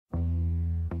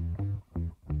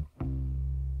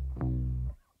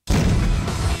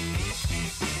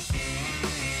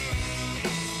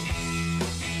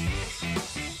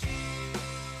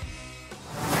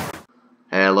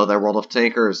Hello there, world of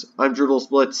tankers. I'm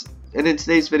Blitz, and in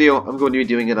today's video, I'm going to be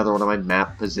doing another one of my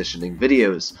map positioning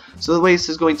videos. So the way this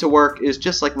is going to work is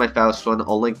just like my Faust one.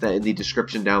 I'll link that in the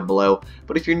description down below.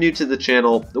 But if you're new to the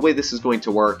channel, the way this is going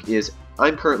to work is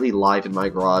I'm currently live in my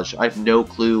garage. I have no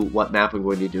clue what map I'm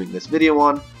going to be doing this video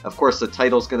on. Of course, the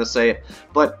title's going to say it,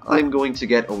 but I'm going to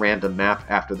get a random map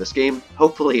after this game.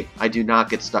 Hopefully, I do not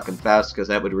get stuck in Faust, because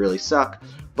that would really suck.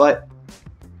 But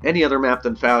any other map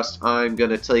than Faust, I'm going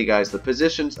to tell you guys the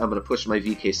positions I'm going to push my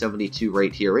VK72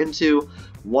 right here into,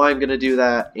 why I'm going to do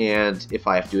that, and if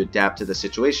I have to adapt to the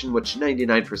situation, which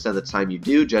 99% of the time you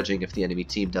do, judging if the enemy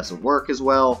team doesn't work as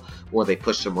well, or they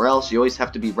push somewhere else. You always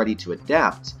have to be ready to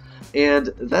adapt.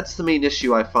 And that's the main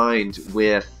issue I find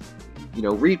with,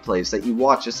 replays that you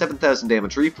watch. A 7,000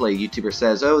 damage replay, YouTuber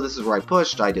says, oh, this is where I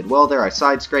pushed, I did well there, I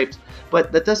side scraped,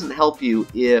 but that doesn't help you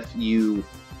if you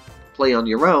play on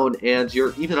your own and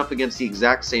you're even up against the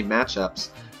exact same matchups.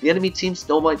 The enemy team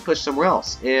still might push somewhere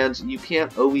else, and you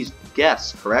can't always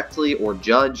guess correctly or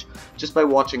judge just by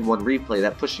watching one replay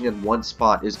that pushing in one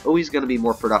spot is always going to be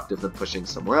more productive than pushing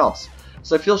somewhere else.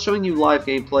 So I feel showing you live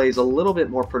gameplay is a little bit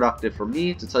more productive for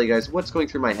me to tell you guys what's going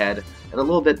through my head, and a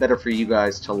little bit better for you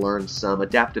guys to learn some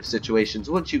adaptive situations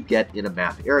once you get in a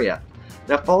map area.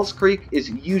 Now, Falls Creek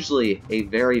is usually a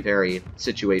very, very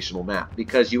situational map,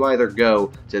 because you either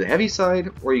go to the heavy side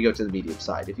or you go to the medium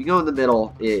side. If you go in the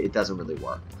middle, it doesn't really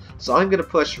work. So I'm going to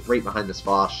push right behind this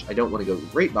Foch. I don't want to go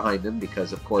right behind him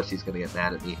because, of course, he's going to get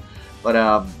mad at me. But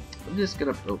I'm just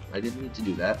going to... Oh, I didn't need to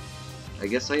do that. I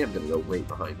guess I am going to go right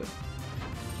behind him.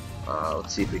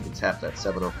 Let's see if we can tap that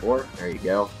 704. There you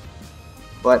go.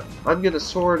 But I'm going to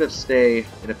sort of stay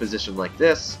in a position like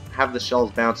this, have the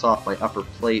shells bounce off my upper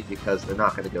plate because they're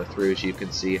not going to go through, as you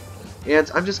can see,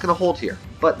 and I'm just going to hold here.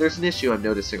 But there's an issue I'm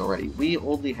noticing already. We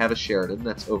only have a Sheridan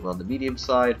that's over on the medium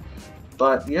side,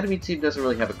 but the enemy team doesn't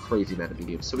really have a crazy amount of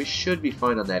mediums, so we should be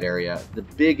fine on that area. The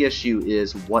big issue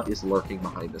is what is lurking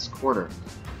behind this corner.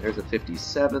 There's a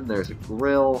 57, there's a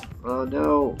grill. Oh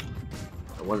no,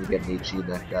 I wanted to get an HE in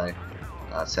that guy.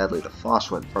 Sadly, the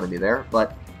Foch went in front of me there,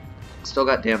 but still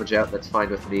got damage out, that's fine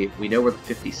with me. We know where the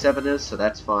 57 is, so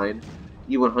that's fine.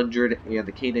 E100 and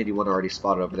the K91 are already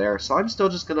spotted over there, so I'm still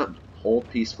just going to hold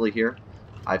peacefully here.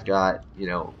 I've got,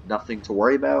 nothing to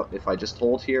worry about if I just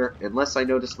hold here, unless I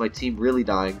notice my team really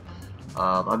dying.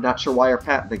 I'm not sure why our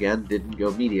patent, again, didn't go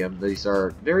medium. These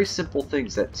are very simple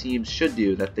things that teams should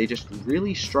do that they just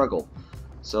really struggle.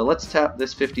 So let's tap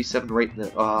this 57 right in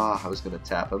the... I was going to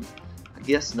tap him. I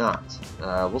guess not.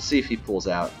 We'll see if he pulls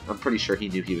out. I'm pretty sure he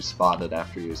knew he was spotted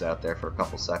after he was out there for a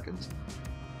couple seconds.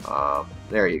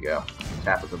 There you go.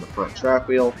 Tap him in the front track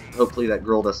wheel. Hopefully that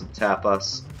grill doesn't tap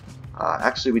us.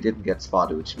 Actually, we didn't get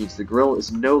spotted, which means the grill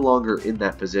is no longer in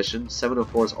that position.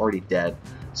 704 is already dead.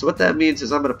 So what that means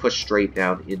is I'm going to push straight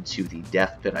down into the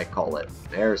death pit, I call it.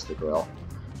 There's the grill.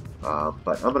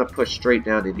 But I'm going to push straight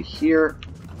down into here.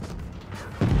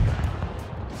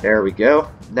 There we go.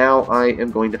 Now I am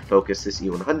going to focus this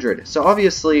E100. So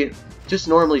obviously, just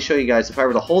normally show you guys if I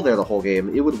were to hold there the whole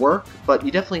game, it would work, but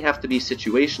you definitely have to be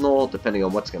situational depending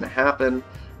on what's going to happen.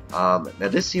 Now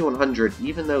this E100,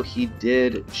 even though he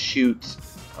did shoot,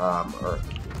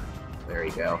 there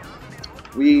you go.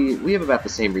 We have about the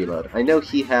same reload. I know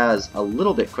he has a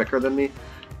little bit quicker than me,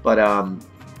 but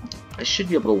I should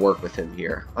be able to work with him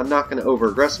here. I'm not going to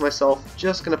over-aggress myself,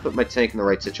 just going to put my tank in the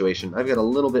right situation. I've got a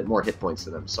little bit more hit points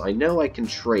than him, so I know I can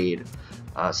trade,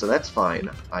 so that's fine.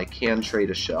 I can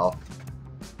trade a shell.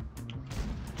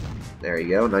 There you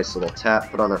go, nice little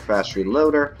tap, put on our fast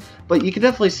reloader. But you can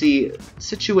definitely see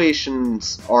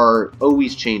situations are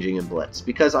always changing in Blitz,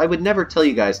 because I would never tell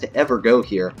you guys to ever go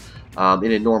here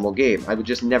in a normal game. I would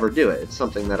just never do it. It's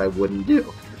something that I wouldn't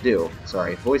do.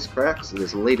 Sorry, voice cracks, it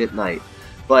is late at night.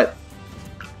 But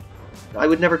I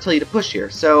would never tell you to push here.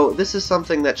 So this is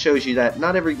something that shows you that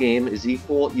not every game is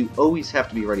equal. You always have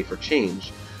to be ready for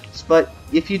change. But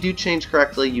if you do change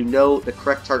correctly, you know the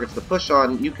correct targets to push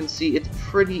on, you can see it's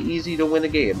pretty easy to win a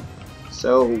game.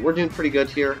 So we're doing pretty good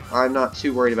here. I'm not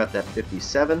too worried about that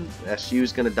 57. SU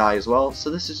is going to die as well. So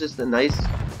this is just a nice,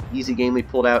 easy game we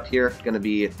pulled out here. Going to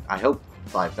be, I hope,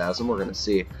 5,000. We're going to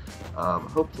see.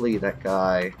 Hopefully that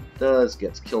guy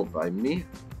gets killed by me.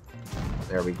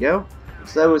 There we go.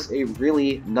 So that was a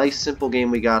really nice, simple game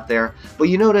we got there. But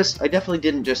you noticed I definitely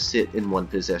didn't just sit in one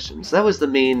position. So that was the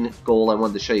main goal I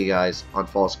wanted to show you guys on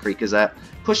Falls Creek, is that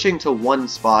pushing to one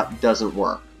spot doesn't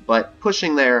work. But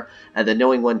pushing there and then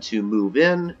knowing when to move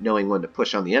in, knowing when to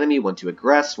push on the enemy, when to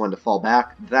aggress, when to fall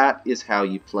back, that is how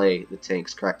you play the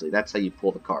tanks correctly. That's how you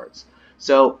pull the cards.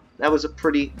 So that was a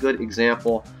pretty good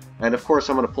example. And of course,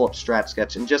 I'm going to pull up Strat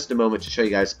Sketch in just a moment to show you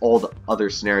guys all the other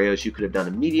scenarios you could have done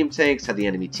in medium tanks, how the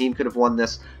enemy team could have won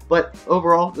this. But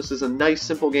overall, this is a nice,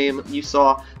 simple game you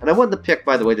saw. And I wanted to pick,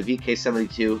 by the way, the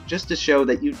VK72 just to show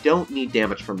that you don't need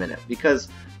damage per minute, because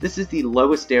this is the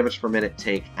lowest damage per minute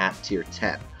tank at tier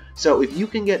 10. So if you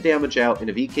can get damage out in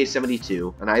a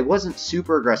VK72, and I wasn't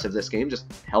super aggressive this game,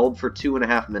 just held for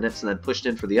 2.5 minutes and then pushed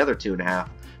in for the other 2.5,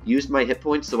 used my hit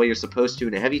points the way you're supposed to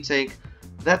in a heavy tank,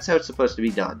 that's how it's supposed to be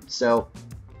done. So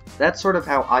that's sort of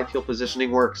how I feel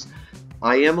positioning works.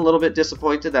 I am a little bit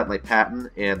disappointed that my Patton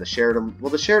and the Sheridan,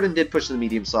 well, the Sheridan did push to the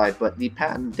medium side, but the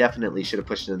Patton definitely should have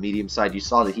pushed to the medium side. You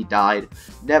saw that he died.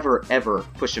 Never ever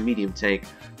push a medium tank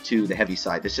to the heavy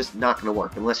side. It's just not going to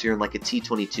work. Unless you're in like a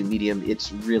T22 medium,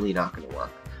 it's really not going to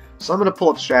work. So I'm going to pull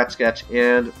up Strat Sketch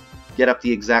and get up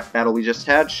the exact battle we just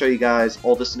had, show you guys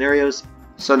all the scenarios.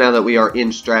 So now that we are in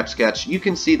Strat Sketch, you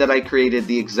can see that I created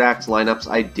the exact lineups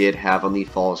I did have on the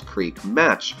Falls Creek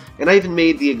match. And I even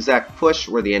made the exact push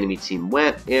where the enemy team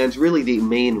went, and really the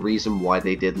main reason why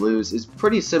they did lose is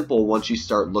pretty simple once you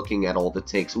start looking at all the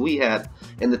tanks we had,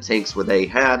 and the tanks where they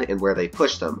had, and where they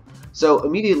pushed them. So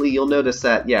immediately you'll notice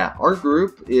that, yeah, our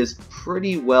group is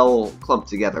pretty well clumped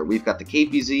together. We've got the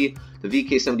KPZ, the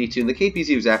VK72, and the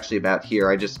KPZ was actually about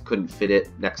here. I just couldn't fit it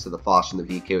next to the Foch and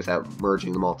the VK without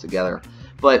merging them all together.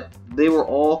 But they were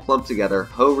all clumped together.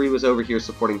 Mowry was over here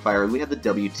supporting fire, and we had the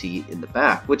WT in the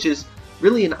back, which is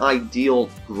really an ideal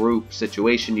group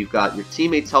situation. You've got your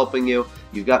teammates helping you,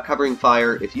 you've got covering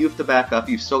fire. If you have to back up,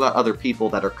 you've still got other people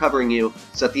that are covering you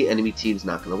so that the enemy team's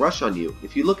not going to rush on you.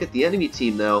 If you look at the enemy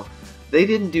team, though, they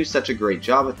didn't do such a great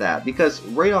job at that, because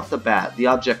right off the bat, the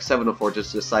Object 704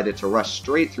 just decided to rush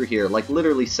straight through here, like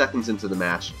literally seconds into the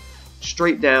match,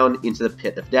 straight down into the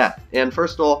pit of death. And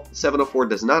first of all, 704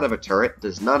 does not have a turret,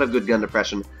 does not have good gun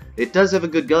depression. It does have a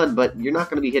good gun, but you're not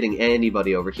going to be hitting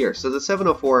anybody over here. So the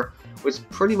 704 was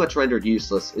pretty much rendered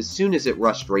useless as soon as it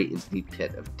rushed right into the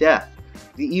pit of death.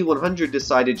 The E100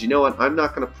 decided, you know what, I'm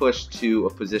not going to push to a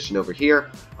position over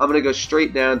here. I'm going to go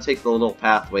straight down, take the little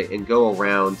pathway, and go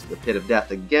around the pit of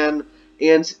death again.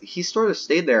 And he sort of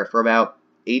stayed there for about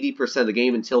 80% of the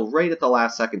game until right at the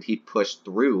last second he pushed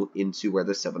through into where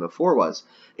the 704 was.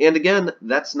 And again,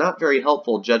 that's not very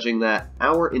helpful, judging that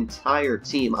our entire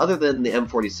team, other than the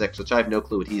M46, which I have no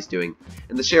clue what he's doing,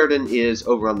 and the Sheridan is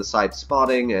over on the side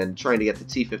spotting and trying to get the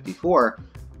T54,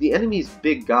 the enemy's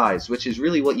big guys, which is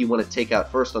really what you want to take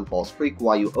out first on Falls Creek,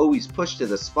 while you always push to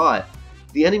the spot,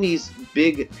 the enemy's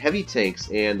big heavy tanks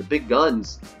and the big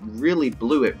guns really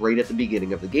blew it right at the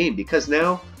beginning of the game, because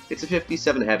now it's a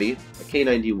 57 heavy, a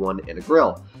K91, and a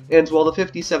grill. And while the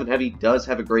 57 heavy does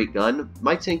have a great gun,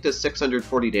 my tank does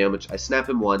 640 damage, I snap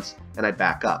him once, and I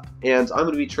back up. And I'm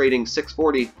going to be trading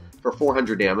 640 for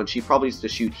 400 damage. He probably needs to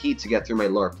shoot heat to get through my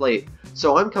lower plate.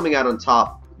 So I'm coming out on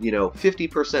top, you know,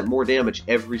 50% more damage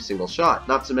every single shot.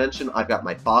 Not to mention, I've got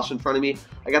my Foch in front of me,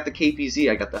 I got the KPZ,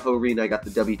 I got the Mowry, and I got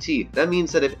the WT. That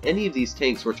means that if any of these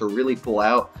tanks were to really pull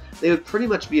out, they would pretty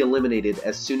much be eliminated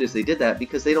as soon as they did that,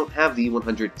 because they don't have the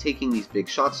E100 taking these big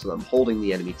shots to them, holding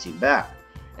the enemy team back.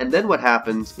 And then what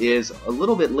happens is, a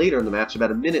little bit later in the match, about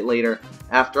a minute later,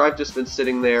 after I've just been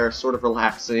sitting there, sort of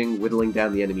relaxing, whittling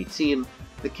down the enemy team,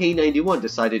 the K91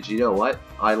 decided, you know what,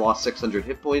 I lost 600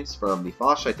 hit points from the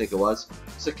Foch, I think it was,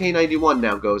 so K91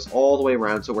 now goes all the way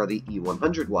around to where the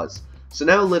E100 was. So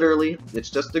now literally,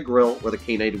 it's just a grill where the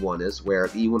K91 is, where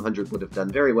the E100 would have done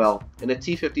very well, and a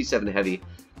T57 heavy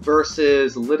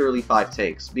versus literally 5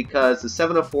 tanks, because the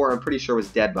 704 I'm pretty sure was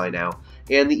dead by now,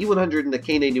 and the E100 and the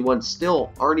K91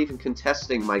 still aren't even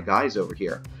contesting my guys over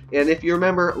here. And if you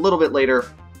remember, a little bit later,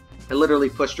 I literally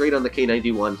pushed straight on the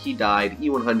K91, he died,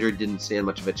 E100 didn't stand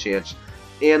much of a chance,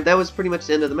 and that was pretty much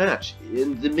the end of the match.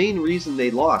 And the main reason they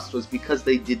lost was because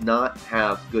they did not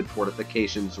have good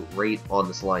fortifications right on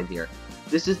this line here.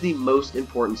 This is the most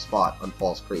important spot on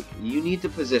Falls Creek. You need to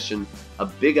position a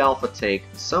big alpha tank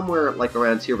somewhere like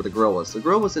around here where the grill was. The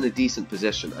grill was in a decent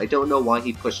position. I don't know why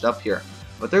he pushed up here,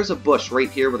 but there's a bush right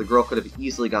here where the grill could have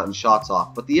easily gotten shots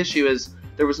off. But the issue is,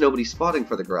 there was nobody spotting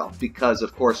for the grill, because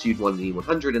of course you'd want the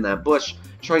E100 in that bush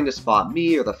trying to spot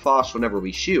me or the Foch whenever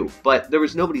we shoot, but there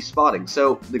was nobody spotting,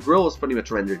 so the grill was pretty much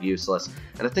rendered useless,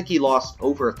 and I think he lost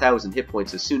over 1,000 hit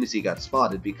points as soon as he got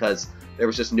spotted, because there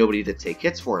was just nobody to take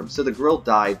hits for him. So the grill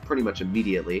died pretty much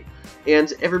immediately,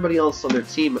 and everybody else on their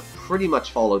team pretty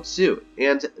much followed suit,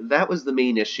 and that was the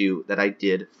main issue that I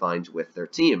did find with their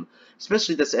team,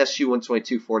 especially this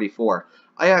SU-122-44.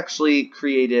 I actually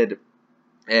created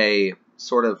a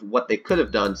sort of what they could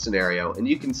have done scenario, and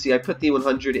you can see I put the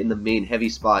 100 in the main heavy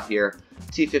spot here,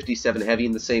 T57 heavy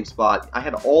in the same spot. I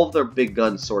had all of their big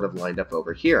guns sort of lined up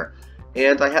over here,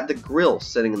 And I had the grill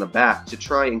sitting in the back to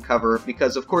try and cover,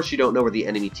 because of course you don't know where the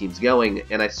enemy team's going,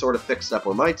 and I sort of fixed up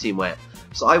where my team went.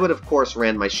 So I would of course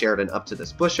ran my Sheridan up to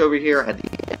this bush over here, had the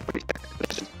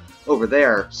position over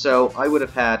there, so I would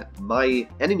have had my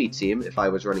enemy team, if I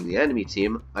was running the enemy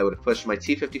team, I would have pushed my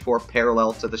T-54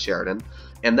 parallel to the Sheridan,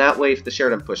 and that way if the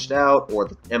Sheridan pushed out, or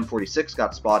the M46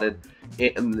 got spotted,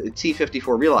 and the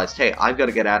T-54 realized, hey, I've got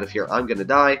to get out of here, I'm going to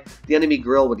die, the enemy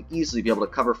grill would easily be able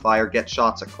to cover fire, get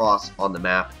shots across on the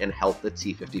map, and help the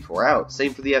T-54 out.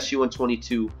 Same for the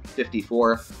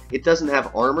SU-122-54. It doesn't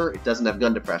have armor, it doesn't have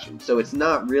gun depression, so it's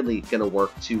not really going to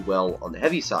work too well on the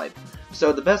heavy side.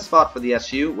 So the best spot for the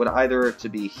SU would either to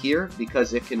be here,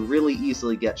 because it can really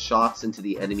easily get shots into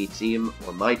the enemy team,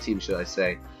 or my team should I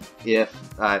say. If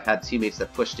I've had teammates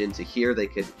that pushed into here, they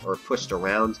could, or pushed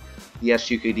around, the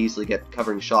SU could easily get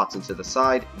covering shots into the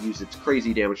side, use its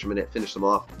crazy damage per minute, finish them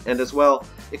off, and as well,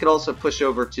 it could also push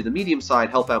over to the medium side,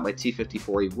 help out my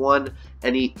T-54E1,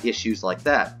 any issues like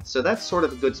that. So that's sort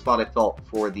of a good spot I felt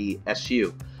for the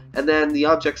SU. And then the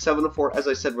Object 704, as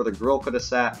I said, where the grill could have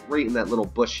sat, right in that little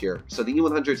bush here. So the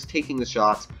E100's taking the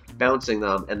shots, bouncing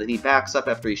them, and then he backs up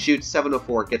after he shoots.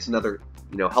 704 gets another,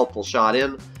 helpful shot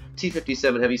in.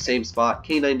 T-57 Heavy, same spot.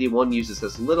 K91 uses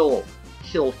this little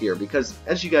hill here, because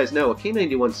as you guys know, a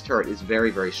K91's turret is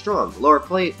very, very strong. Lower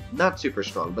plate, not super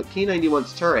strong, but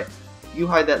K91's turret, you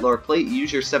hide that lower plate, you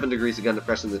use your 7 degrees of gun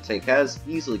depression the tank has,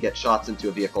 easily get shots into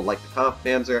a vehicle like the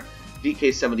Kampfpanzer,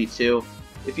 VK72.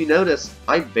 If you notice,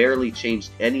 I barely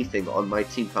changed anything on my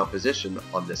team composition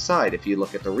on this side. If you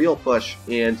look at the real push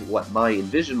and what my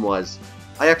envision was,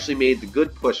 I actually made the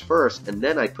good push first, and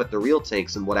then I put the real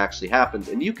tanks in what actually happened,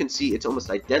 and you can see it's almost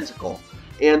identical.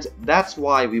 And that's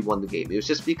why we won the game. It was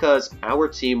just because our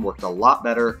team worked a lot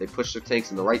better, they pushed their tanks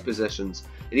in the right positions,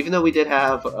 and even though we did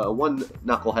have one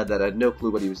knucklehead that had no clue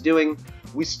what he was doing,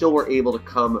 we still were able to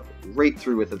come right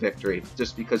through with a victory,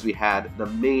 just because we had the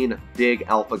main big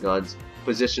alpha guns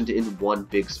positioned in one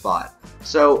big spot.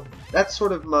 So that's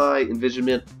sort of my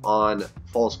envisionment on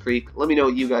Falls Creek. Let me know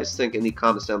what you guys think in the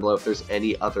comments down below if there's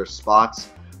any other spots.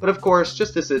 But of course,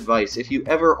 just this advice, if you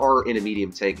ever are in a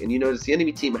medium tank and you notice the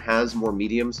enemy team has more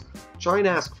mediums, try and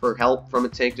ask for help from a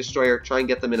tank destroyer, try and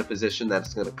get them in a position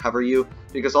that's going to cover you,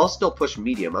 because I'll still push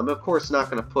medium. I'm of course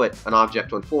not going to put an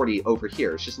Object 140 over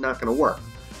here, it's just not going to work.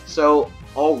 So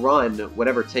I'll run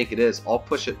whatever tank it is, I'll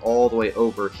push it all the way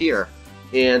over here,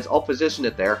 and I'll position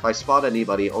it there. If I spot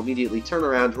anybody, I'll immediately turn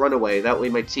around, run away, that way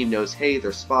my team knows, hey,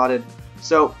 they're spotted.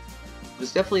 So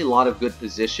there's definitely a lot of good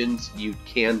positions you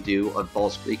can do on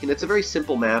Falls Creek, and it's a very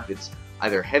simple map. It's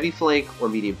either heavy flank or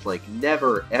medium flank.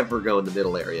 Never ever go in the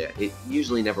middle area. It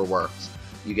usually never works.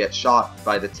 You get shot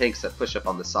by the tanks that push up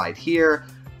on the side here.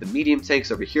 The medium tanks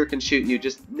over here can shoot you.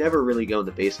 Just never really go in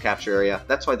the base capture area.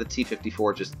 That's why the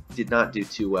T-54 just did not do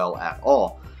too well at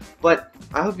all. But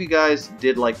I hope you guys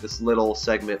did like this little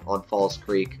segment on Falls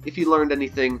Creek. If you learned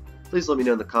anything, please let me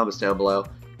know in the comments down below.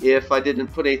 If I didn't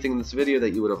put anything in this video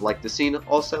that you would have liked to see,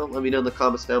 also let me know in the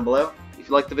comments down below. If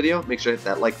you liked the video, make sure to hit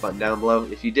that like button down below.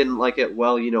 If you didn't like it,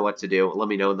 well, you know what to do. Let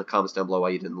me know in the comments down below why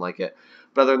you didn't like it.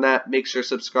 But other than that, make sure to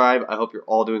subscribe. I hope you're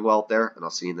all doing well out there, and I'll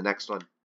see you in the next one.